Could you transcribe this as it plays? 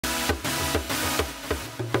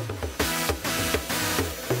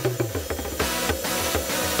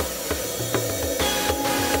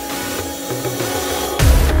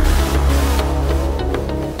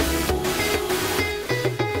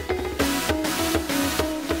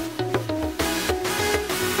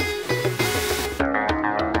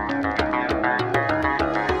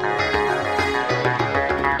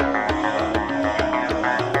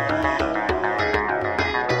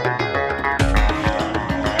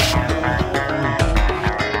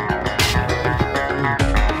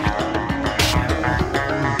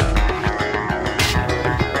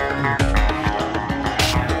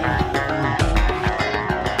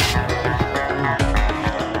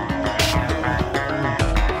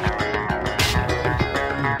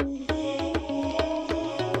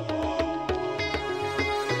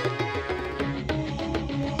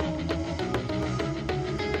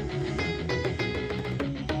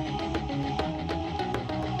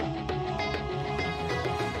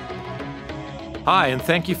Hi, and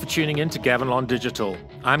thank you for tuning in to Gavin Lon Digital.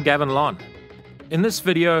 I'm Gavin Lon. In this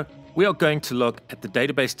video, we are going to look at the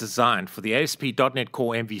database design for the Asp .NET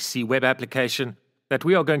Core MVC web application that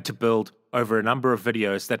we are going to build over a number of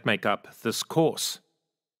videos that make up this course.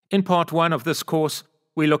 In part 1 of this course,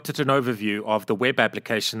 we looked at an overview of the web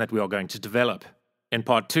application that we are going to develop. In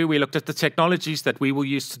part 2, we looked at the technologies that we will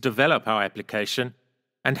use to develop our application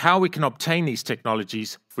and how we can obtain these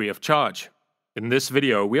technologies free of charge. In this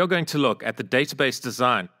video, we are going to look at the database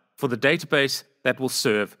design for the database that will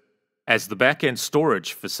serve as the backend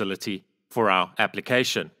storage facility for our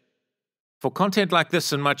application. For content like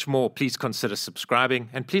this and much more, please consider subscribing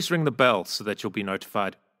and please ring the bell so that you'll be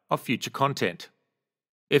notified of future content.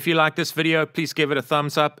 If you like this video, please give it a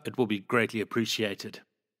thumbs up. It will be greatly appreciated.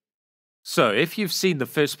 So, if you've seen the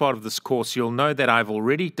first part of this course, you'll know that I've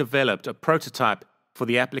already developed a prototype for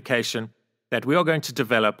the application that we are going to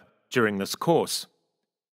develop during this course.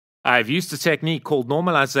 I've used a technique called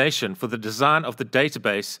normalization for the design of the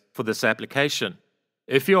database for this application.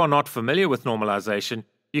 If you are not familiar with normalization,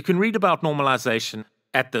 you can read about normalization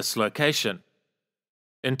at this location.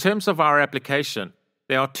 In terms of our application,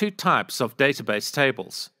 there are two types of database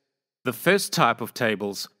tables. The first type of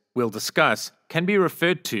tables we'll discuss can be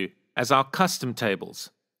referred to as our custom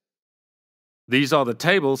tables. These are the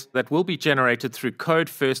tables that will be generated through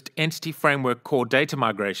Code-First Entity Framework Core data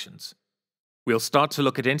migrations. We'll start to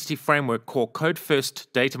look at Entity Framework Core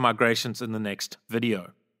Code-First data migrations in the next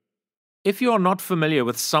video. If you are not familiar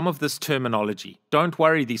with some of this terminology, don't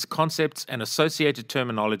worry, these concepts and associated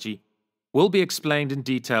terminology will be explained in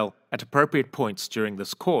detail at appropriate points during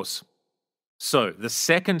this course. So, the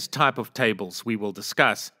second type of tables we will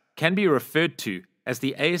discuss can be referred to as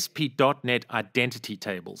the Asp .NET Identity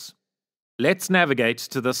tables. Let's navigate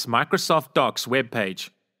to this Microsoft Docs webpage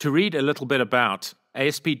to read a little bit about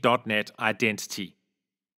Asp .NET Identity.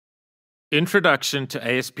 Introduction to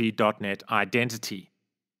Asp .NET Identity.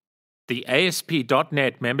 The Asp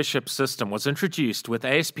 .NET membership system was introduced with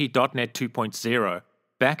Asp .NET 2.0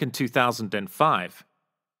 back in 2005.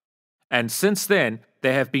 And since then,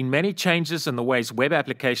 there have been many changes in the ways web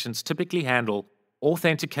applications typically handle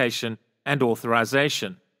authentication and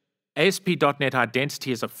authorization. Asp .NET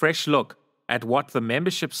Identity is a fresh look at what the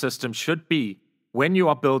membership system should be when you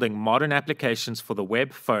are building modern applications for the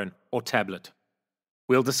web, phone, or tablet.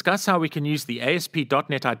 We'll discuss how we can use the Asp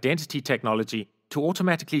 .NET Identity technology to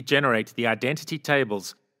automatically generate the identity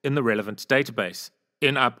tables in the relevant database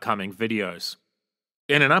in upcoming videos.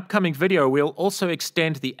 In an upcoming video, we'll also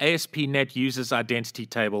extend the Asp NET Users Identity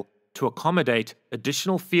table to accommodate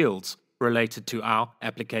additional fields related to our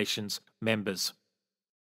application's members.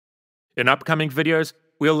 In upcoming videos,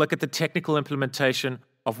 we'll look at the technical implementation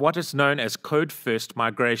of what is known as Code-First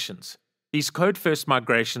migrations. These Code-First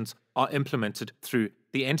migrations are implemented through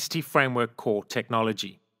the Entity Framework Core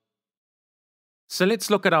technology. So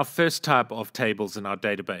let's look at our first type of tables in our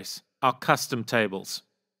database, our custom tables.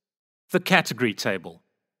 The category table.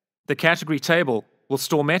 The category table will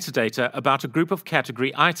store metadata about a group of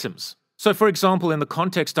category items. So for example, in the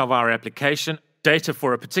context of our application, data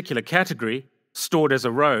for a particular category, stored as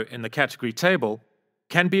a row in the category table,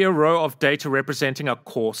 can be a row of data representing a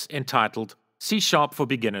course entitled C# for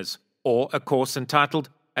Beginners, or a course entitled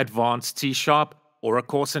Advanced C#, or a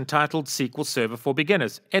course entitled SQL Server for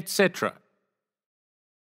Beginners, etc.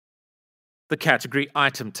 The category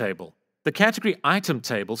item table. The category item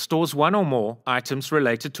table stores one or more items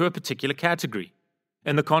related to a particular category.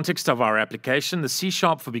 In the context of our application, the C#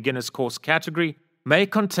 for Beginners course category may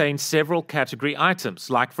contain several category items,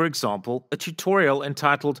 like for example, a tutorial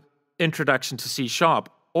entitled Introduction to C#,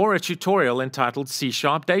 or a tutorial entitled C#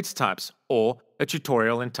 data types, or a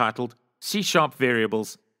tutorial entitled C#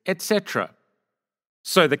 variables, etc.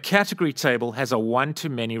 So the category table has a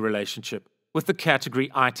one-to-many relationship with the category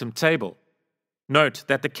item table. Note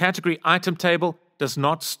that the category item table does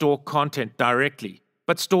not store content directly,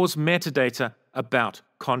 but stores metadata about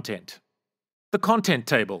content. The content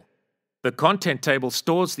table. The content table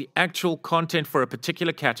stores the actual content for a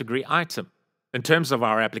particular category item. In terms of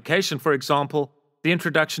our application, for example, the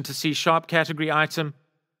Introduction to C# category item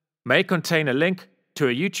may contain a link to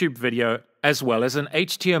a YouTube video as well as an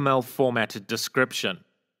HTML formatted description.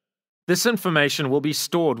 This information will be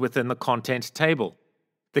stored within the content table.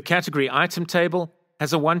 The category item table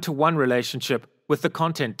has a one-to-one relationship with the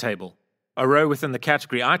content table. A row within the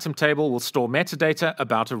category item table will store metadata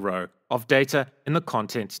about a row of data in the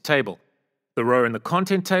content table. The row in the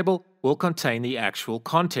content table will contain the actual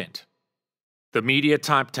content. The media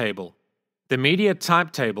type table. The media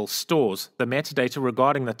type table stores the metadata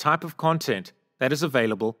regarding the type of content that is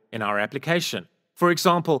available in our application. For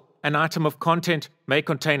example, an item of content may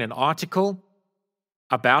contain an article,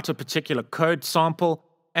 about a particular code sample,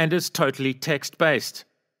 and is totally text-based,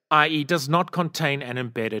 i.e. does not contain an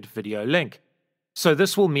embedded video link. So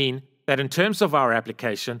this will mean that in terms of our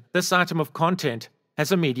application, this item of content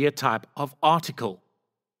has a media type of article.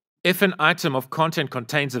 If an item of content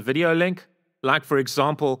contains a video link, like for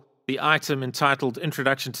example, the item entitled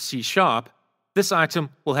Introduction to C#, this item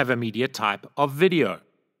will have a media type of video.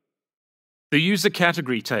 The user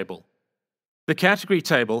category table. The category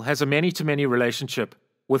table has a many-to-many relationship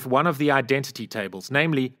with one of the identity tables,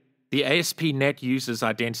 namely the Asp NET Users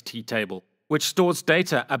Identity table, which stores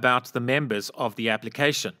data about the members of the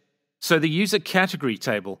application. So the user category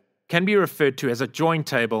table can be referred to as a join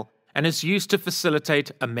table and is used to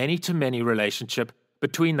facilitate a many-to-many relationship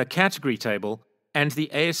between the category table and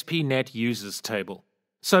the Asp NET Users table.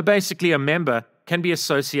 So basically, a member can be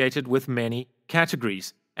associated with many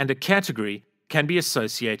categories, and a category can be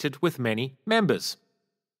associated with many members.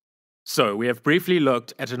 So we have briefly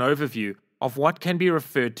looked at an overview of what can be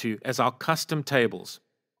referred to as our custom tables.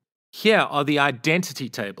 Here are the identity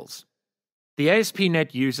tables. The Asp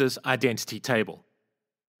NET Users Identity table.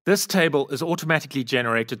 This table is automatically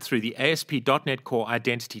generated through the ASP.NET Core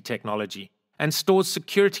Identity technology and stores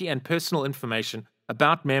security and personal information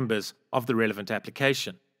about members of the relevant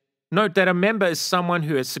application. Note that a member is someone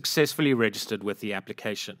who has successfully registered with the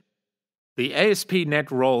application. The Asp NET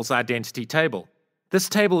Roles Identity table. This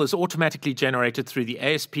table is automatically generated through the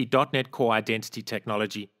ASP.NET Core Identity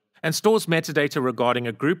technology and stores metadata regarding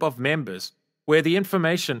a group of members, where the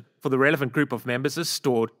information for the relevant group of members is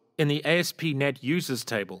stored in the Asp NET Users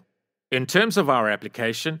table. In terms of our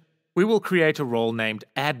application, we will create a role named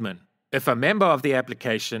admin. If a member of the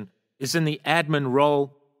application is in the admin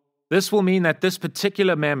role, this will mean that this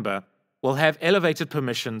particular member will have elevated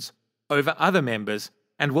permissions over other members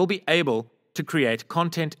and will be able to create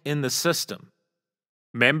content in the system.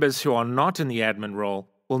 Members who are not in the admin role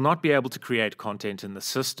will not be able to create content in the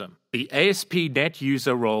system. The Asp NET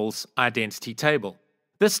User Roles Identity table.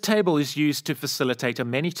 This table is used to facilitate a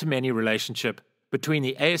many-to-many relationship between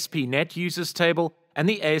the Asp NET Users table and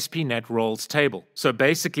the Asp NET Roles table. So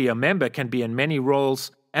basically, a member can be in many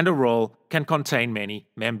roles, and a role can contain many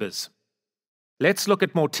members. Let's look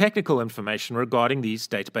at more technical information regarding these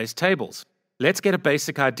database tables. Let's get a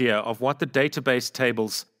basic idea of what the database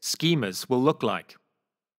table's schemas will look like.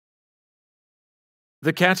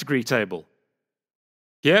 The category table.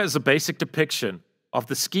 Here is a basic depiction of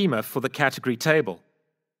the schema for the category table.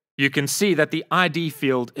 You can see that the ID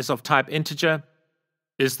field is of type integer,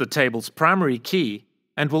 is the table's primary key,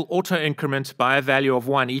 and will auto-increment by a value of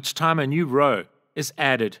 1 each time a new row is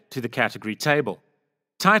added to the category table.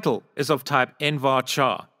 Title is of type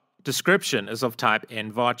nvarchar. Description is of type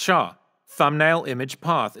nvarchar. Thumbnail image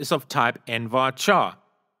path is of type nvarchar.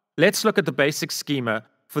 Let's look at the basic schema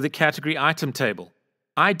for the category item table.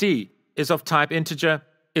 ID is of type integer,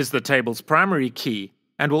 is the table's primary key,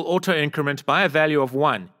 and will auto-increment by a value of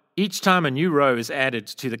 1 each time a new row is added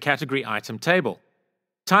to the category item table.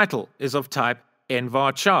 Title is of type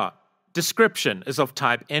nvarchar. Description is of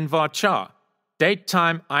type nvarchar.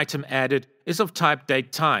 Date-time item added is of type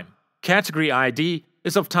datetime. Category ID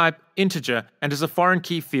is of type integer and is a foreign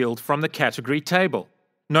key field from the category table.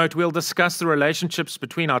 Note, we'll discuss the relationships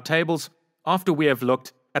between our tables after we have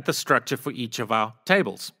looked at the structure for each of our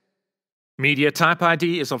tables. Media type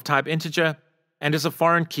ID is of type integer and is a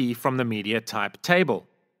foreign key from the media type table.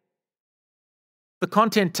 The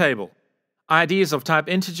content table. ID is of type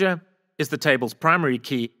integer, is the table's primary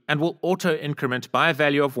key, and will auto-increment by a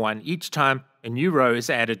value of 1 each time a new row is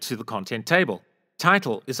added to the content table.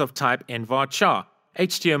 Title is of type nvarchar.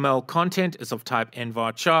 HTML content is of type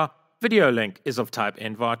nvarchar. Video link is of type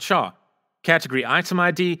nvarchar. Category item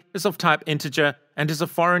ID is of type integer and is a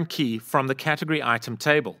foreign key from the category item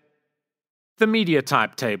table. The media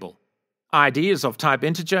type table. ID is of type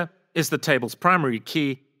integer, is the table's primary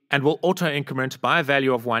key, and will auto-increment by a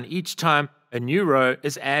value of 1 each time a new row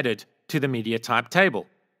is added to the media type table.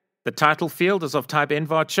 The title field is of type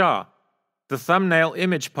nvarchar. The thumbnail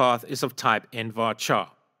image path is of type nvarchar.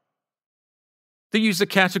 The user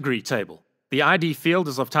category table. The ID field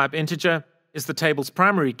is of type integer, is the table's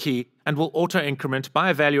primary key, and will auto-increment by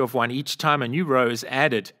a value of 1 each time a new row is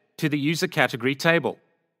added to the user category table.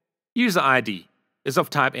 User ID is of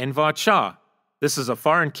type nvarchar. This is a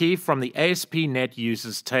foreign key from the Asp NET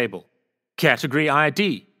Users table. Category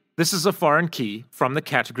ID. This is a foreign key from the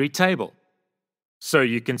category table. So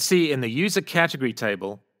you can see in the user category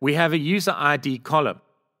table, we have a user ID column.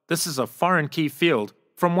 This is a foreign key field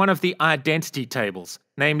from one of the identity tables,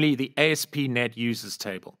 namely the Asp NET Users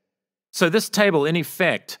table. So this table, in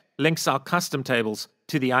effect, links our custom tables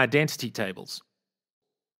to the identity tables.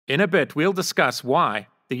 In a bit, we'll discuss why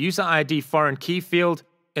the user ID foreign key field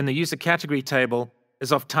in the user category table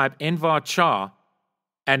is of type envarchar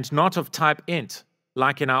and not of type int,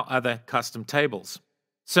 like in our other custom tables.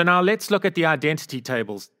 So now let's look at the identity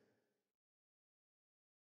tables.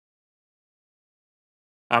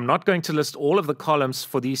 I'm not going to list all of the columns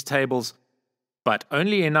for these tables, but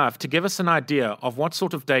only enough to give us an idea of what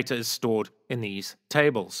sort of data is stored in these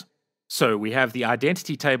tables. So we have the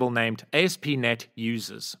identity table named Asp NET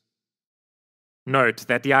Users. Note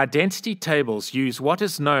that the identity tables use what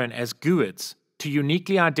is known as GUIDs to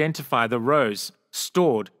uniquely identify the rows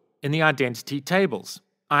stored in the identity tables,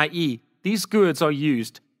 i.e., these GUIDs are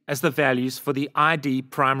used as the values for the ID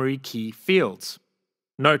primary key fields.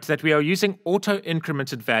 Note that we are using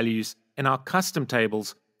auto-incremented values in our custom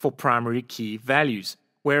tables for primary key values,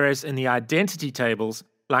 whereas in the identity tables,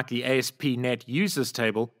 like the Asp NET Users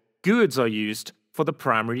table, GUIDs are used for the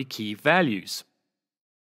primary key values.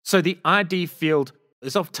 So the ID field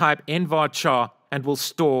is of type envarchar and will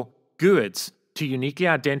store GUIDs to uniquely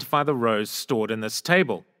identify the rows stored in this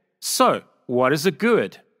table. So, what is a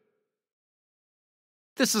GUID?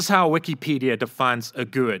 This is how Wikipedia defines a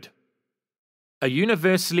GUID. A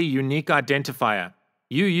universally unique identifier,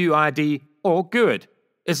 UUID or GUID,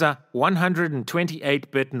 is a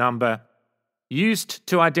 128-bit number used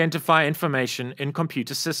to identify information in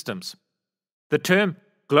computer systems. The term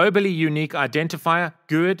globally unique identifier,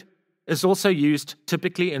 GUID, is also used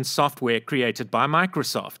typically in software created by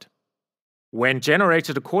Microsoft. When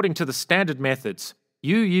generated according to the standard methods,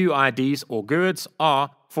 UUIDs or GUIDs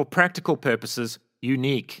are, for practical purposes,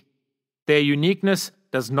 unique. Their uniqueness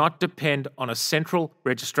does not depend on a central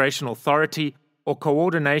registration authority or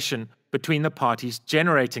coordination between the parties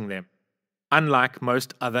generating them, unlike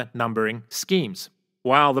most other numbering schemes.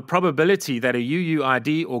 While the probability that a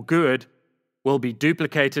UUID or GUID will be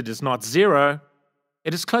duplicated is not zero,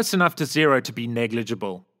 it is close enough to zero to be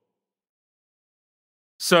negligible.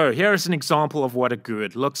 So here is an example of what a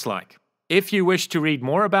GUID looks like. If you wish to read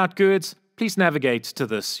more about GUIDs, please navigate to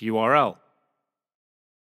this URL.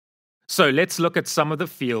 So let's look at some of the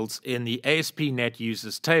fields in the Asp NET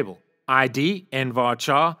Users table. ID,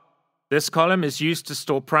 envarchar. This column is used to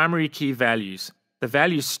store primary key values. The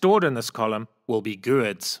values stored in this column will be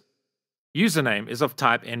GUIDs. Username is of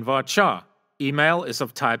type envarchar. Email is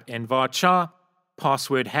of type envarchar.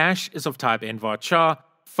 Password hash is of type envarchar.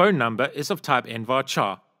 Phone number is of type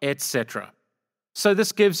envarchar, etc. So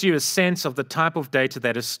this gives you a sense of the type of data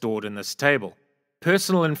that is stored in this table.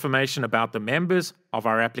 Personal information about the members of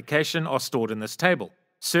our application are stored in this table.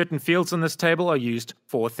 Certain fields in this table are used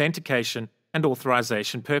for authentication and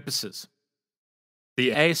authorization purposes.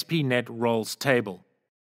 The Asp NET Roles table.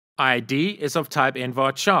 ID is of type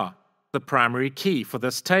envarchar, the primary key for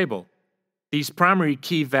this table. These primary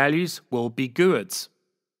key values will be GUIDs.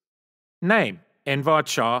 Name,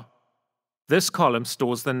 envarchar. This column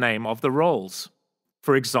stores the name of the roles.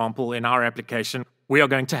 For example, in our application, we are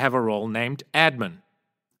going to have a role named admin.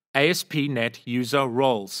 Asp NET User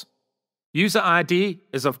Roles. User ID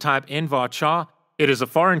is of type envarchar. It is a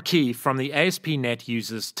foreign key from the Asp NET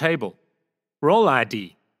Users table. Role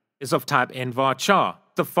ID is of type envarchar,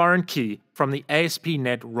 the foreign key from the Asp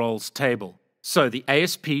NET Roles table. So the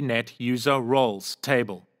Asp NET User Roles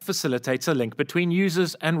table facilitates a link between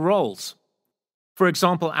users and roles. For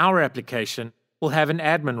example, our application will have an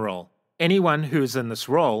admin role. Anyone who is in this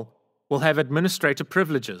role will have administrator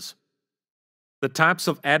privileges. The types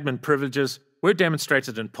of admin privileges were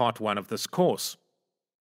demonstrated in part 1 of this course.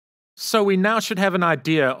 So we now should have an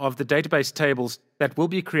idea of the database tables that will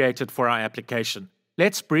be created for our application.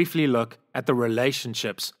 Let's briefly look at the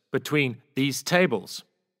relationships between these tables.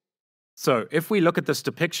 So if we look at this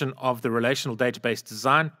depiction of the relational database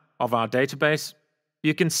design of our database,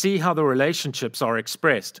 you can see how the relationships are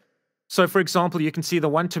expressed. So for example, you can see the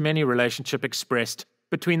one-to-many relationship expressed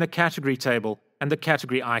between the category table and the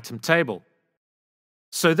category item table.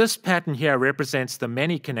 So this pattern here represents the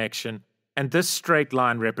many connection, and this straight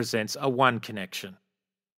line represents a one connection.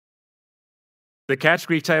 The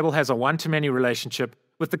category table has a one-to-many relationship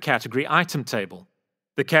with the category item table.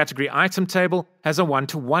 The category item table has a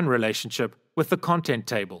one-to-one relationship with the content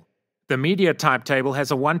table. The media type table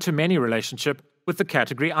has a one-to-many relationship with the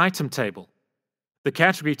category item table. The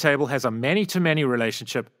category table has a many-to-many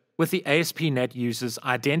relationship with the Asp NET Users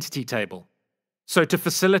Identity table. So to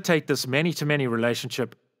facilitate this many-to-many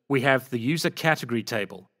relationship, we have the user category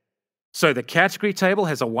table. So the category table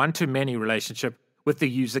has a one-to-many relationship with the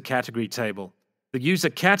user category table. The user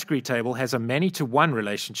category table has a many-to-one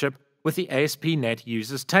relationship with the Asp NET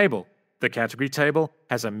Users table. The category table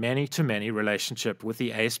has a many-to-many relationship with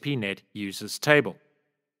the Asp NET Users table.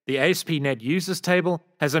 The Asp NET Users table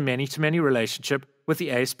has a many-to-many relationship with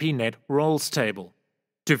the Asp NET Roles table.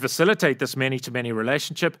 To facilitate this many-to-many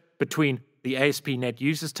relationship between the Asp NET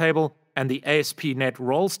Users table and the Asp NET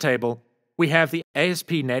Roles table, we have the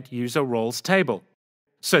Asp NET User Roles table.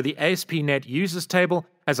 So the Asp NET Users table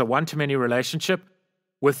has a one-to-many relationship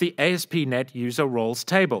with the Asp NET User Roles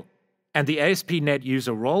table, and the Asp NET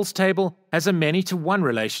User Roles table has a many-to-one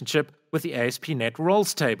relationship with the Asp NET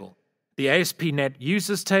Roles table. The Asp NET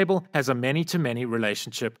Users table has a many-to-many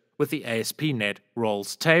relationship with the Asp NET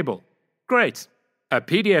Roles table. Great! A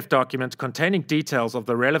PDF document containing details of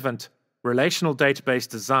the relevant relational database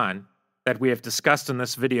design that we have discussed in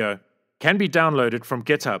this video can be downloaded from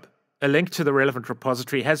GitHub. A link to the relevant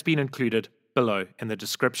repository has been included below in the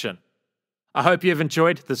description. I hope you have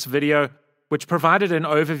enjoyed this video, which provided an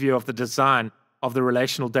overview of the design of the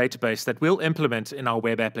relational database that we'll implement in our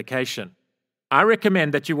web application. I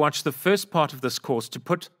recommend that you watch the first part of this course to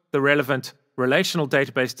put the relevant relational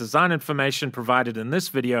database design information provided in this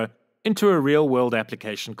video into a real-world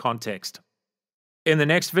application context. In the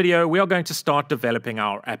next video, we are going to start developing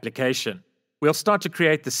our application. We'll start to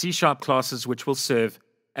create the C# classes which will serve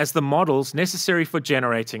as the models necessary for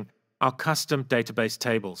generating our custom database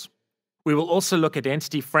tables. We will also look at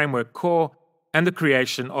Entity Framework Core and the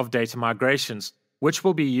creation of data migrations, which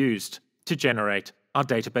will be used to generate our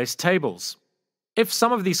database tables. If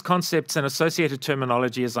some of these concepts and associated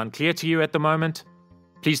terminology is unclear to you at the moment,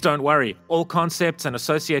 please don't worry, all concepts and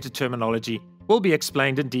associated terminology will be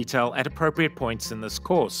explained in detail at appropriate points in this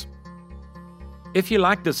course. If you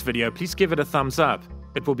like this video, please give it a thumbs up.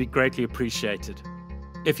 It will be greatly appreciated.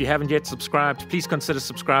 If you haven't yet subscribed, please consider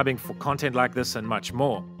subscribing for content like this and much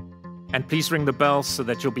more. And please ring the bell so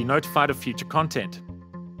that you'll be notified of future content.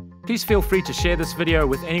 Please feel free to share this video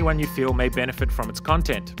with anyone you feel may benefit from its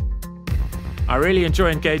content. I really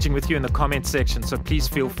enjoy engaging with you in the comments section, so please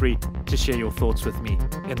feel free to share your thoughts with me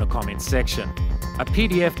in the comments section. A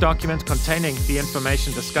PDF document containing the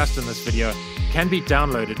information discussed in this video can be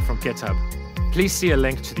downloaded from GitHub. Please see a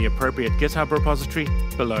link to the appropriate GitHub repository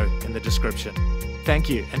below in the description. Thank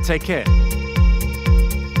you and take care.